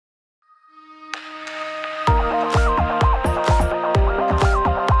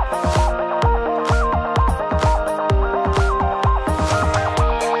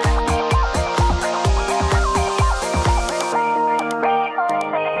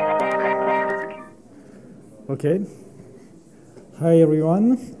Okay. Hi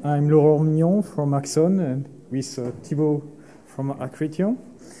everyone, I'm Laurent Mignon from Alcyon and with Thibault from Alcyon.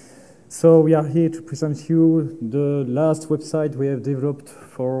 So we are here to present you the last website we have developed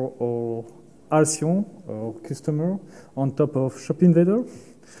for our Alcyon, our customer, on top of ShopInvader,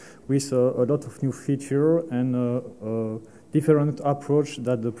 with a lot of new features and a different approach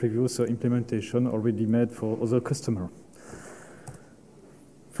that the previous implementation already made for other customers.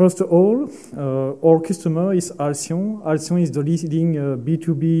 First of all, our customer is Alcyon. Alcyon is the leading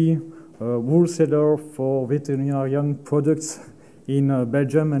B2B wholesaler for veterinarian products in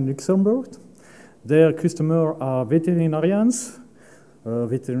Belgium and Luxembourg. Their customers are veterinarians,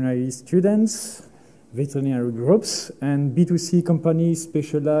 veterinary students, veterinary groups, and B2C companies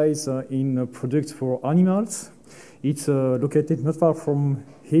specialized in products for animals. It's located not far from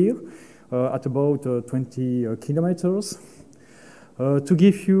here, at about 20 kilometers. To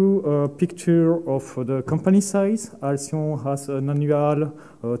give you a picture of the company size, Alcyon has an annual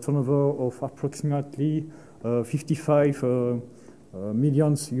turnover of approximately 55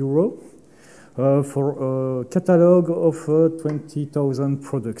 million euros for a catalog of 20,000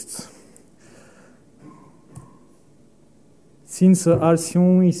 products. Since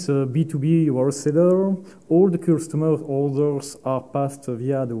Alcyon is a B2B wholesaler, all the customer orders are passed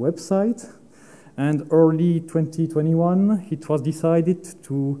via the website. And early 2021, it was decided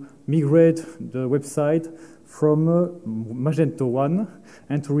to migrate the website from Magento 1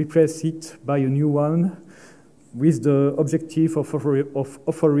 and to replace it by a new one with the objective of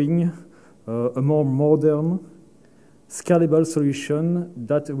offering a more modern, scalable solution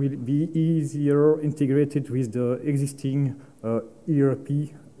that will be easier integrated with the existing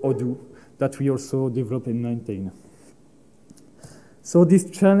ERP Odoo that we also develop and maintain. So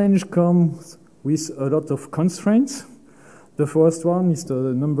this challenge comes with a lot of constraints. The first one is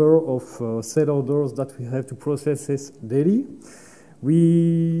the number of sale orders that we have to process daily.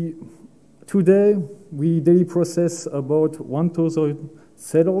 Today, we daily process about 1,000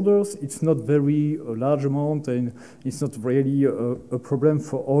 sale orders. It's not very large amount and it's not really a problem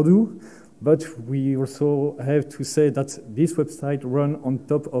for Odoo, but we also have to say that this website runs on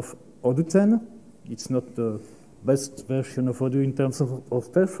top of Odoo 10. It's not the best version of Odoo in terms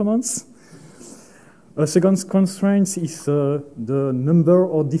of performance. A second constraint is the number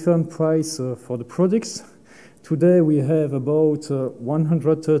or different price for the products. Today we have about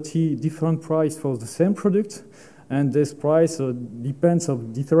 130 different prices for the same product, and this price depends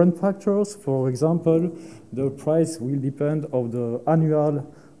on different factors. For example, the price will depend on the annual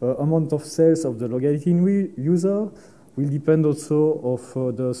amount of sales of the logged in user, will depend also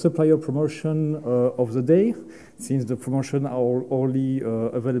of the supplier promotion of the day, since the promotion are only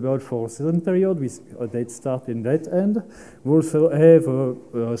available for a certain period with a date start and date end. We also have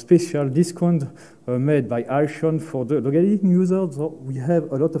a special discount made by Alcyon for the logged in users. So we have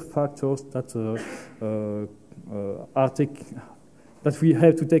a lot of factors that we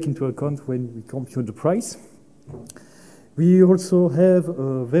have to take into account when we compute the price. We also have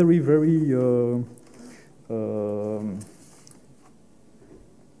a very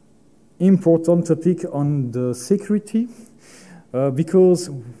important topic on the security, because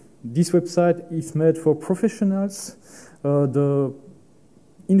this website is made for professionals. The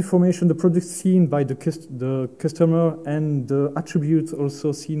information, the products seen by the customer and the attributes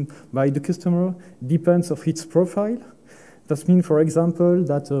also seen by the customer depends of its profile. That means, for example,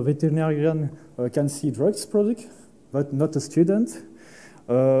 that a veterinarian can see drugs product, but not a student.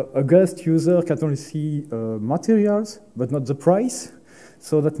 A guest user can only see materials, but not the price.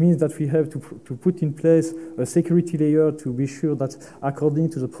 So that means that we have to put in place a security layer to be sure that according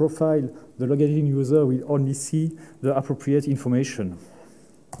to the profile, the logged in user will only see the appropriate information.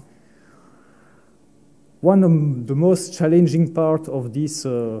 One of the most challenging part of this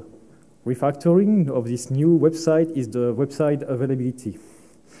refactoring of this new website is the website availability.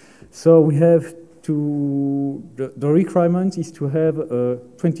 So we have to, the requirement is to have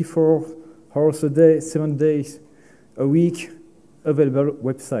 24 hours a day, 7 days a week available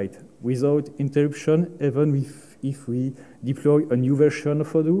website without interruption, even if we deploy a new version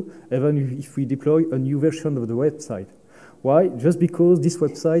of Odoo, even if we deploy a new version of the website. Why? Just because this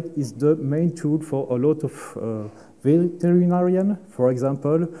website is the main tool for a lot of veterinarian. For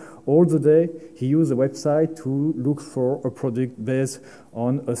example, all the day he uses the website to look for a product based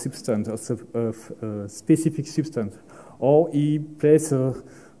on a substance, a specific substance, or he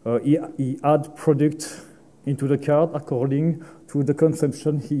add product into the cart according to the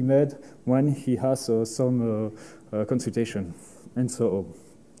consumption he made when he has some consultation, and so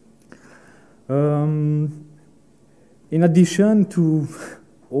on. In addition to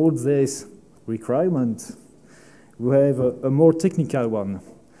all these requirements we have a more technical one.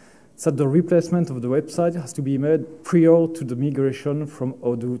 So the replacement of the website has to be made prior to the migration from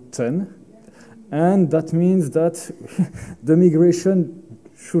Odoo 10. And that means that the migration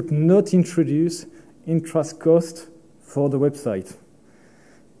should not introduce interest cost for the website.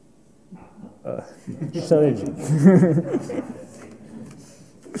 Challenging.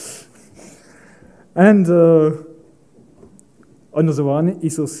 And another one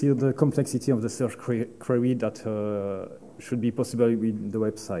is also the complexity of the search query that should be possible with the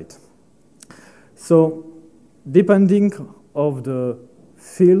website. So, depending of the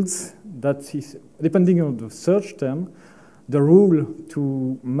fields that is, depending on the search term, the rule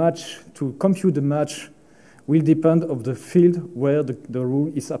to compute the match will depend on the field where the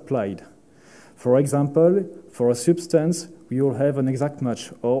rule is applied. For example, for a substance, we will have an exact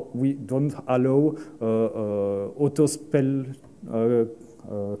match, or we don't allow auto spell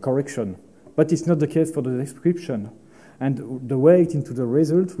correction. But it's not the case for the description. And the weight into the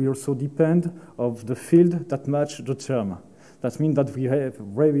result will also depend of the field that match the term. That means that we have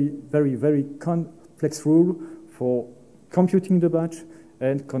very complex rule for computing the match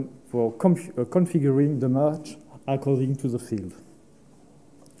and for configuring the match according to the field.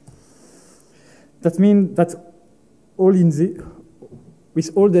 That means that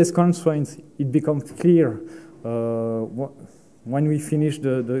with all these constraints, it becomes clear when we finish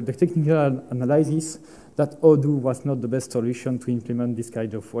the technical analysis that Odoo was not the best solution to implement this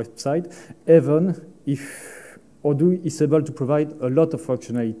kind of website, even if Odoo is able to provide a lot of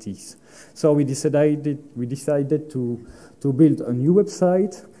functionalities. So we decided to build a new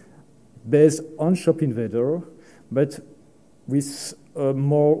website based on ShopInvader, but with a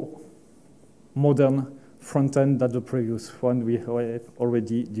more modern front-end than the previous one we have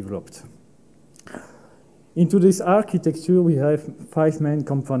already developed. Into this architecture, we have 5 main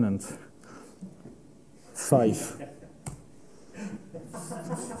components. 5.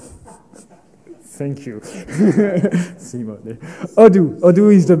 Thank you. Odoo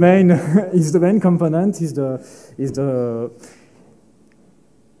is the main component,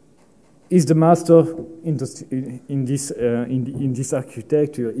 is the master in this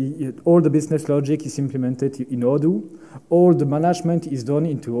architecture. All the business logic is implemented in Odoo. All the management is done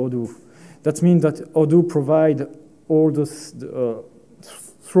into Odoo. That means that Odoo provides all this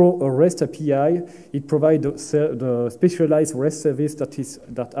through a REST API. It provides the specialized REST service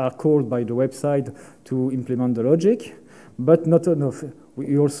that are called by the website to implement the logic. But not enough.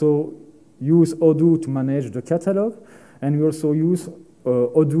 We also use Odoo to manage the catalog, and we also use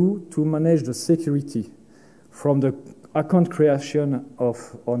Odoo to manage the security from the account creation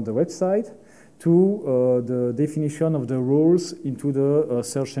on the website to the definition of the rules into the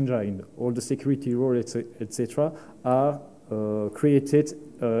search engine. All the security rules, etc., are created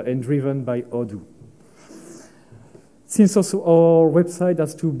and driven by Odoo. Since also our website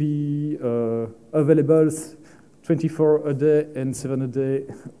has to be available 24 a day and 7 a day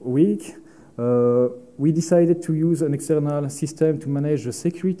a week, we decided to use an external system to manage the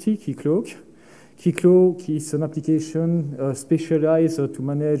security, Keycloak. Keycloak is an application specialized to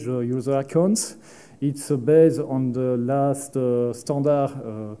manage user accounts. It's based on the last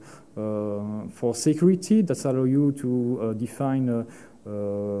standard for security that allow you to define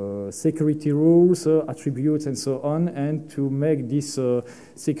security rules, attributes, and so on, and to make this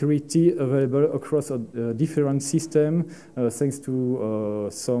security available across a different system thanks to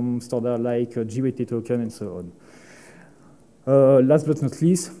some standard like GWT token and so on. Last but not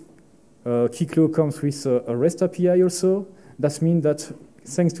least, Keycloak comes with a REST API also. That means that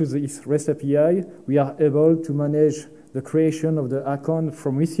thanks to this REST API, we are able to manage the creation of the account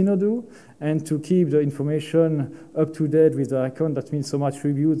from within Odoo and to keep the information up to date with the account. That means some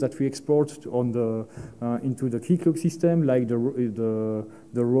attributes that we export on into the Keycloak system, like the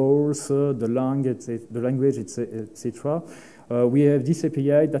roles, the language, etc. We have this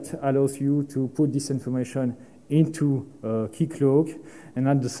API that allows you to put this information into Keycloak, and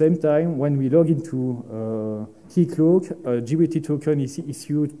at the same time, when we log into Keycloak, a GWT token is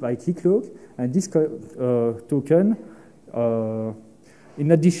issued by Keycloak, and this token,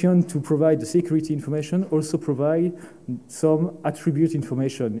 in addition to provide the security information, also provide some attribute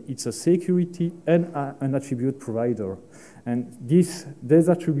information. It's a security and an attribute provider, and these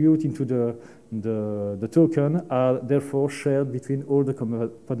attributes into the token are therefore shared between all the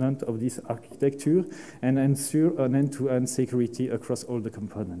components of this architecture and ensure an end-to-end security across all the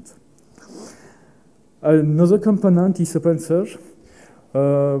components. Another component is OpenSearch.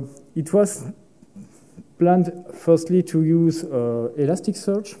 It was planned firstly to use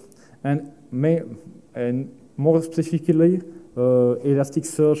Elasticsearch and more specifically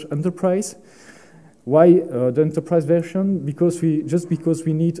Elasticsearch Enterprise. Why the enterprise version? Because we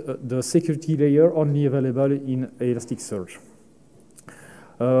need the security layer only available in Elasticsearch.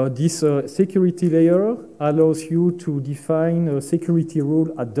 This security layer allows you to define a security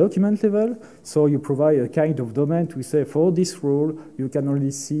rule at document level. So you provide a kind of domain to say, for this rule, you can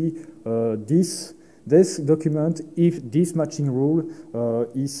only see this document if this matching rule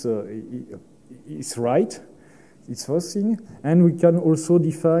is right. It's first thing. And we can also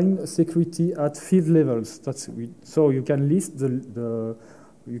define security at field levels. So you can list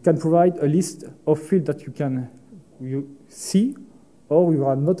you can provide a list of fields that you see or you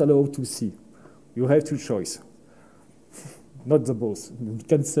are not allowed to see. You have to choose. Not the both. You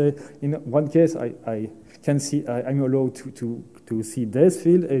can say, in one case, I can see, I'm allowed to see this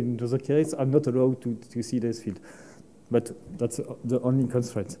field, and in the other case, I'm not allowed to see this field. But that's the only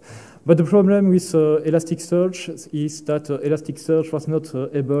constraint. But the problem with Elasticsearch is that Elasticsearch was not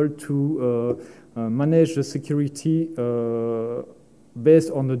able to manage the security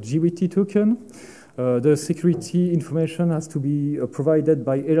based on the GWT token. The security information has to be provided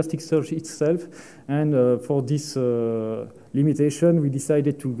by Elasticsearch itself, and for this limitation, we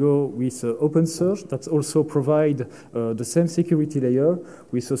decided to go with OpenSearch that also provide the same security layer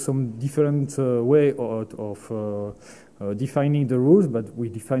with some different way of defining the rules, but we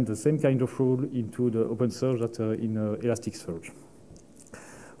define the same kind of rule into the OpenSearch that in Elasticsearch.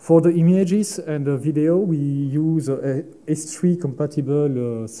 For the images and the video, we use a S3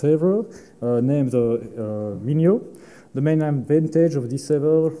 compatible server named Mignon. The main advantage of this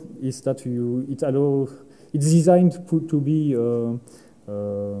server is that it's designed to be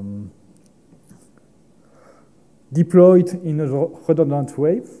deployed in a redundant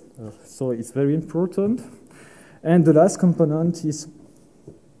way, so it's very important. And the last component is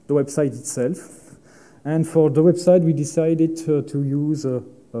the website itself. And for the website, we decided to use a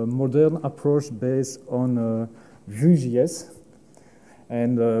modern approach based on Vue.js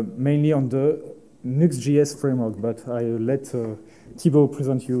and mainly on the Nuxt.js framework. But I'll let Thibault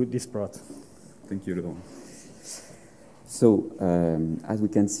present you this part. Thank you, Laurent. So, as we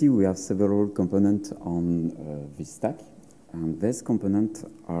can see, we have several components on this stack. And these components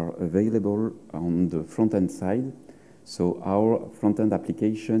are available on the front-end side. So our front-end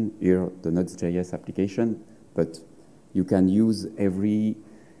application, here the Nuxt.js application, but you can use every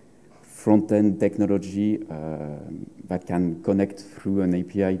front-end technology that can connect through an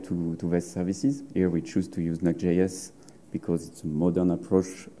API to these services. Here we choose to use Nuxt.js because it's a modern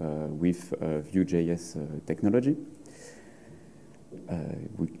approach with Vue.js technology.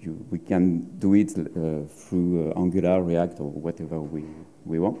 We can do it through Angular, React, or whatever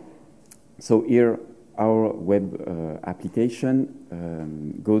we want. So here, our web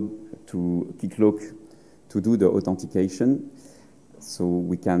application go to Keycloak to do the authentication. So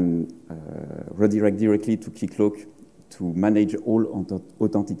we can redirect directly to Keycloak to manage all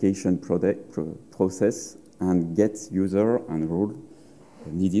authentication process and get user and role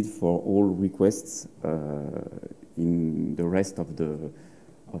needed for all requests in the rest of the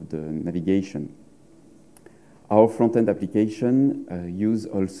navigation. Our front-end application use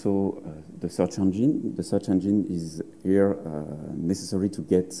also the search engine. The search engine is here necessary to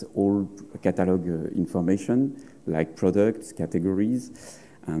get all catalog information like products, categories,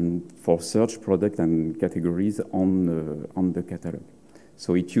 and for search product and categories on the catalog.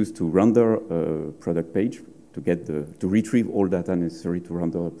 So it used to render a product page to retrieve all data necessary to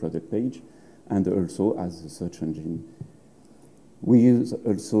render a product page, and also as a search engine. We use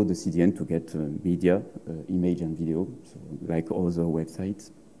also the CDN to get media, image and video, so like other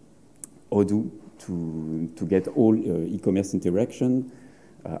websites. Odoo to get all e-commerce interaction,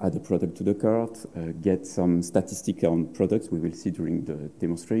 add a product to the cart, get some statistics on products we will see during the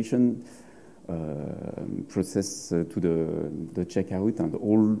demonstration, process to the checkout and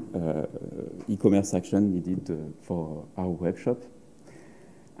all e-commerce action needed for our web shop.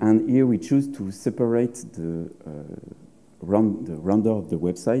 And here we choose to separate the render of the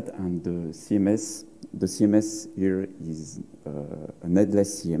website and the CMS. The CMS here is an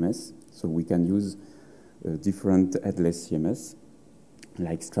headless CMS, so we can use different headless CMS,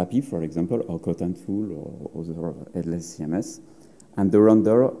 like Strapi, for example, or Contentful, or other headless CMS. And the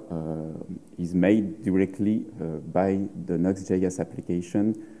render is made directly by the Nuxt.js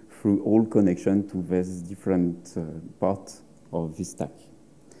application through all connection to these different parts of this stack.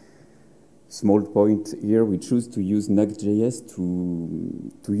 Small point here, we choose to use Nuxt.js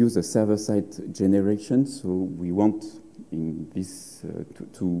to use a server-side generation. So we want in this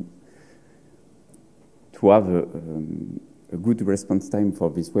to have a good response time for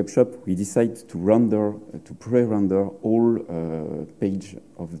this web shop. We decide to pre-render all page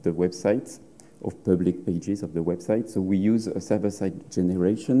of the website. of public pages of the website. So we use a server-side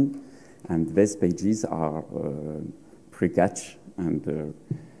generation, and these pages are pre-catch and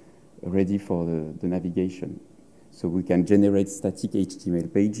ready for the navigation. So we can generate static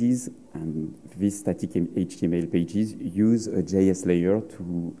HTML pages, and these static HTML pages use a JS layer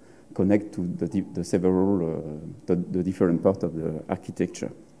to connect to the several, the different parts of the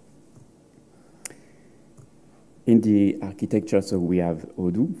architecture. In the architecture, so we have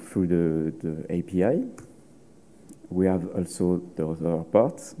Odoo through the API. We have also the other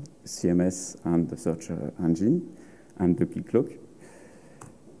parts, CMS and the search engine, and the Keycloak.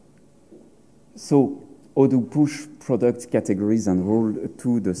 So Odoo push product categories and role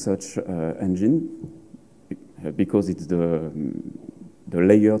to the search engine because it's the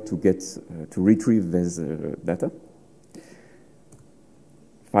layer to get to retrieve this data.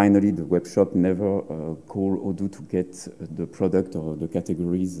 Finally, the web shop never call Odoo to get the product or the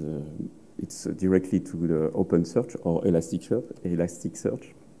categories. It's directly to the open search or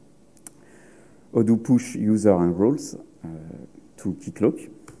Elasticsearch. Odoo push user and roles to Keycloak.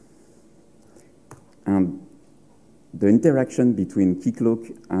 And the interaction between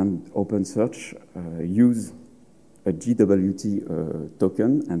Keycloak and OpenSearch use a GWT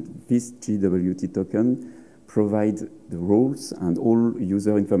token, and this GWT token provides the roles and all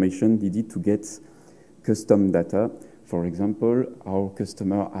user information needed to get custom data. For example, our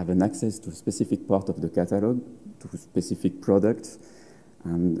customer have an access to a specific part of the catalog, to a specific product,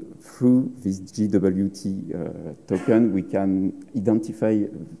 and through this GWT token, we can identify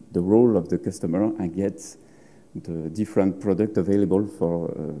the role of the customer and get the different product available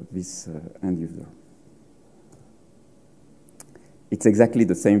for this end user. It's exactly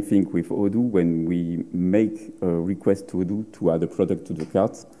the same thing with Odoo. When we make a request to Odoo to add a product to the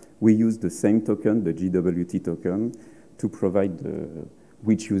cart, we use the same token, the GWT token, to provide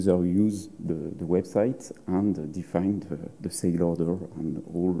which user use the website and define the sale order and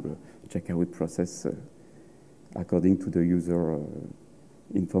all the checkout process according to the user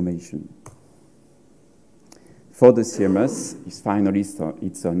information. For the CMS,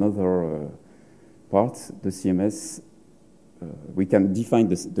 it's another part. The CMS, we can define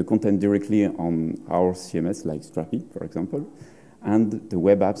the content directly on our CMS, like Strapi, for example, and the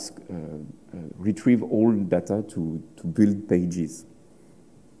web apps retrieve all data to build pages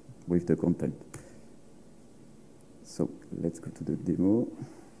with the content. So let's go to the demo.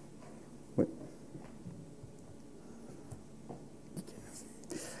 What?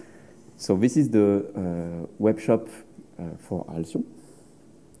 So this is the web shop for Alcyon.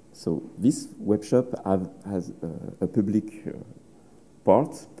 So this web shop has a public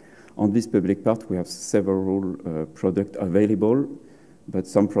part. On this public part, we have several products available, but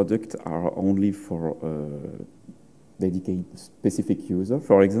some products are only for dedicated specific user.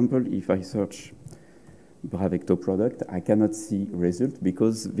 For example, if I search Bravecto product, I cannot see result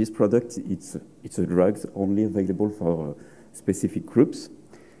because this product, it's a drug only available for specific groups.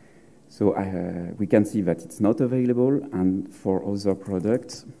 So we can see that it's not available, and for other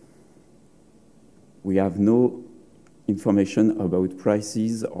products, we have no information about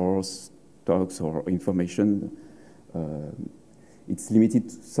prices or stocks or information. It's limited.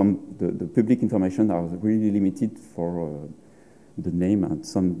 The public information are really limited for the name and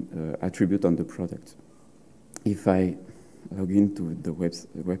some attribute on the product. If I log into the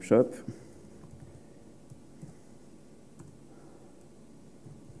web shop,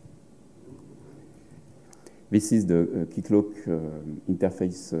 this is the Keycloak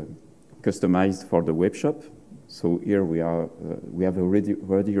interface customized for the web shop. So here we have a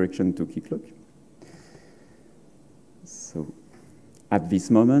redirection to Keycloak. So at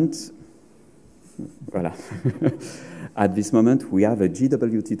this moment, voilà. At this moment, we have a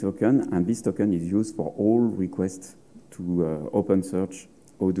GWT token, and this token is used for all requests to OpenSearch,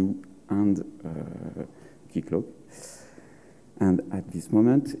 Odoo, and Keycloak. And at this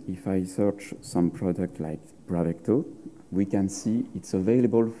moment, if I search some product like Bravecto, we can see it's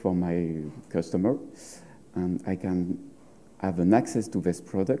available for my customer, and I can have an access to this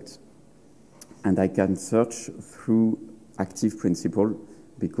product, and I can search through active principle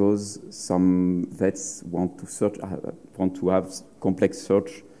because some vets want to have complex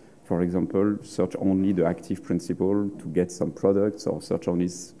search. For example, search only the active principle to get some products, or search only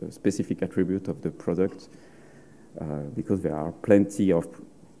a specific attribute of the product, because there are plenty of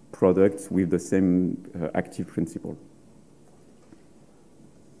products with the same active principle.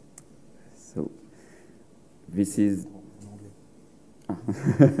 So this is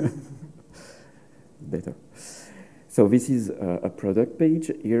better. So this is a product page.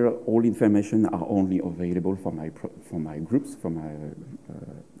 Here, all information are only available for my groups, for my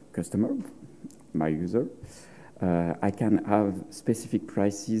customer. my user. I can have specific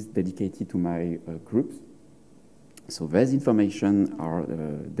prices dedicated to my groups. So these information are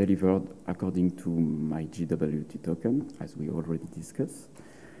delivered according to my GWT token, as we already discussed.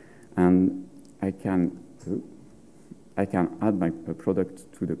 And I can add my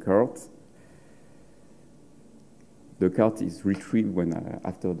product to the cart. The cart is retrieved when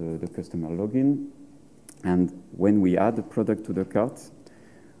after the customer login. And when we add the product to the cart,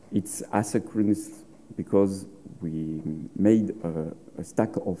 it's asynchronous because we made a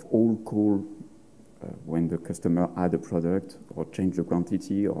stack of all calls when the customer add a product or change the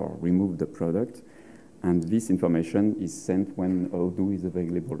quantity or remove the product. And this information is sent when Odoo is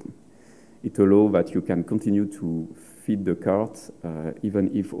available. It allows that you can continue to feed the cart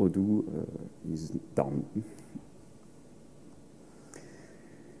even if Odoo is down.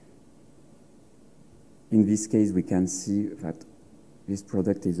 In this case, we can see that this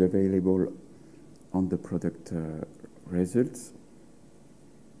product is available on the product results.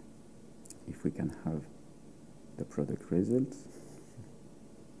 If we can have the product results,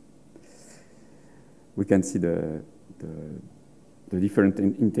 we can see the different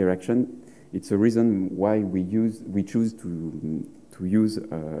interaction. It's a reason why we choose to use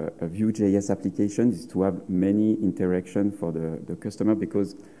a Vue.js application is to have many interaction for the customer,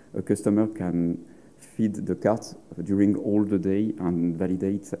 because a customer can feed the cart during all the day and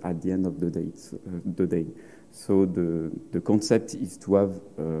validate at the end of the day. So the concept is to have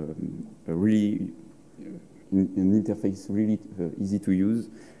a really an interface really easy to use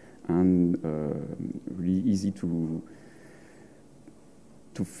and really easy to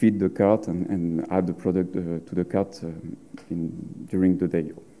feed the cart and add the product to the cart during the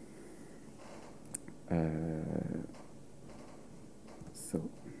day.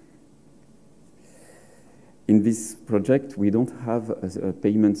 In this project, we don't have a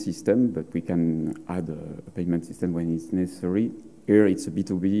payment system, but we can add a payment system when it's necessary. Here, it's a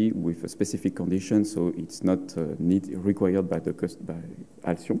B2B with a specific condition, so it's not required by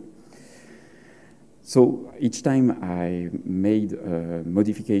Alcyon. So each time I made a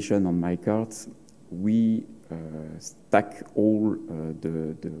modification on my cart, we stack all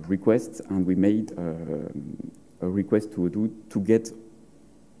the requests, and we made a request to Odoo to get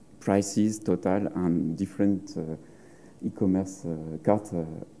prices, total, and different e-commerce cart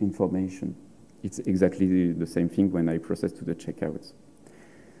information. It's exactly the same thing when I process to the checkout.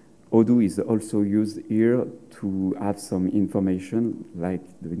 Odoo is also used here to have some information, like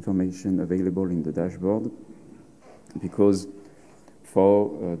the information available in the dashboard, because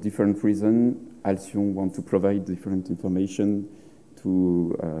for different reasons, Alcyon want to provide different information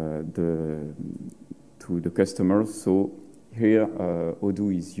to the customers. So here,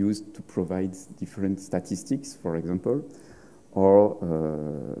 Odoo is used to provide different statistics, for example, or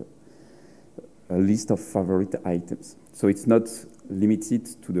a list of favorite items. So it's not limited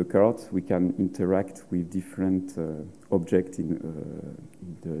to the cart. We can interact with different objects in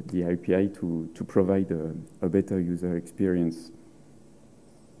the API to provide a better user experience.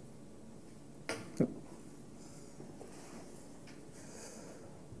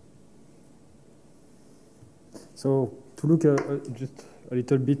 So to look just a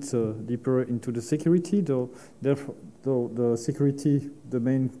little bit deeper into the security, though the security, the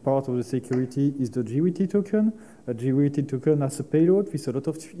main part of the security is the GWT token. A GWT token has a payload with a lot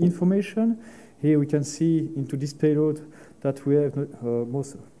of information. Here we can see into this payload that we have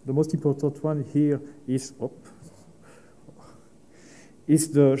the most important one here is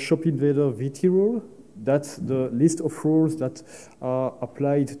the ShopInvader VT rule. That's the list of rules that are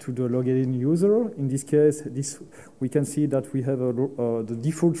applied to the login user. In this case, we can see that we have the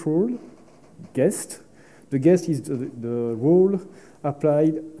default rule, guest. The guest is the rule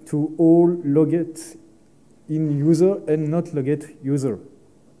applied to all logged in user and not logged user.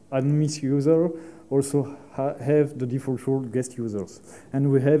 Anonymous user also have the default rule guest users. And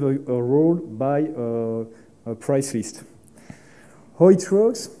we have a rule by a price list. How it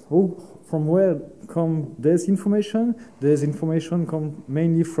works? From where come this information? This information comes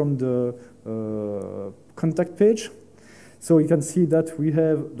mainly from the contact page. So you can see that we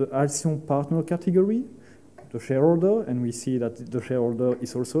have the Alcyon partner category, the shareholder, and we see that the shareholder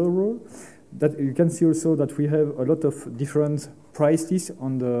is also a role. That you can see also that we have a lot of different price lists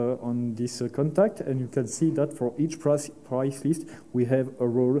on this contact, and you can see that for each price list we have a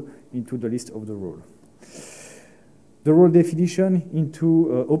role into the list of the role. The role definition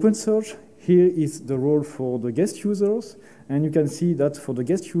into OpenSearch. Here is the role for the guest users, and you can see that for the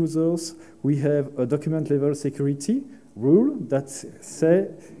guest users we have a document level security rule that say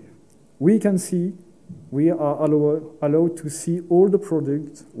we can see we are allowed to see all the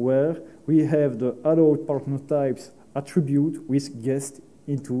products where we have the allowed partner types attribute with guest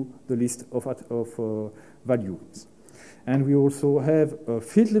into the list of values. And we also have a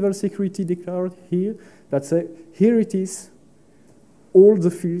field level security declared here that say, here it is, all the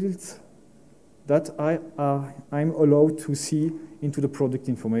fields that I'm allowed to see into the product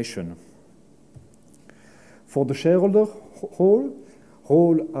information. For the shareholder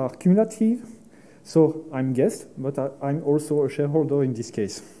role are cumulative. So I'm guest, but I'm also a shareholder in this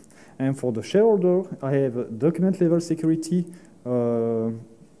case. And for the shareholder, I have a document level security rule,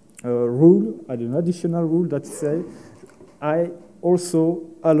 an additional rule that says I also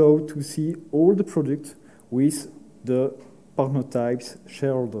allow to see all the products with the partner types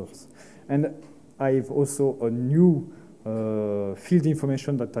shareholders. And I have also a new field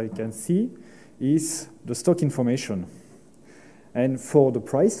information that I can see is the stock information. And for the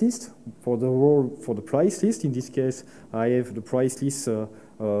price list, for the role for the price list, in this case, I have the price list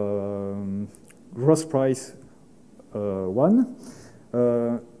gross price 1.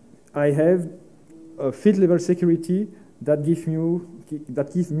 I have a field level security that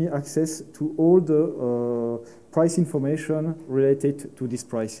gives me access to all the price information related to this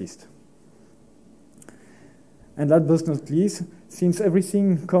price list. And last but not least, since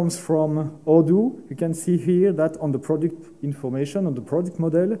everything comes from Odoo, you can see here that on the product information, on the product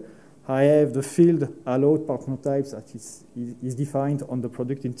model, I have the field allowed partner types that is defined on the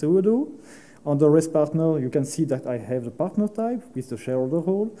product into Odoo. On the REST partner, you can see that I have the partner type with the shareholder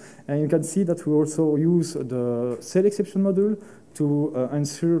role. And you can see that we also use the sale exception module to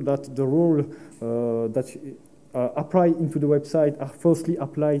ensure that the role that apply into the website are falsely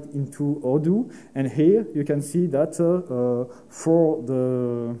applied into Odoo. And here you can see that for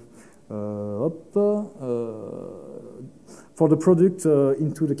the product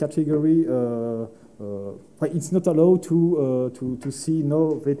into the category, it's not allowed to see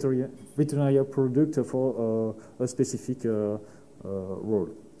no veterinary product for a specific role.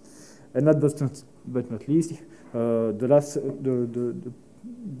 And last but not least,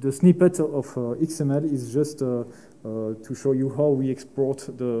 the snippet of XML is just to show you how we export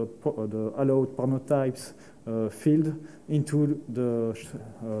the allowed partner types field into the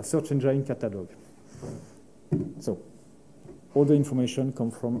search engine catalog. So all the information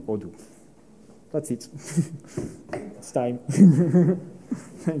comes from Odoo. That's it. It's time.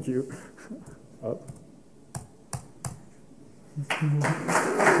 Thank you.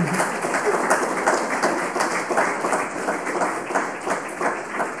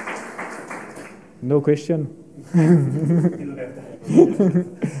 No question?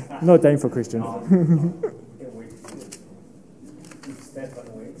 No time for questions.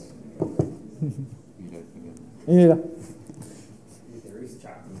 Yeah.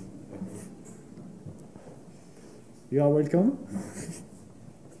 You are welcome.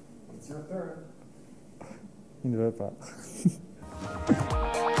 It's your turn. Il ne veut pas.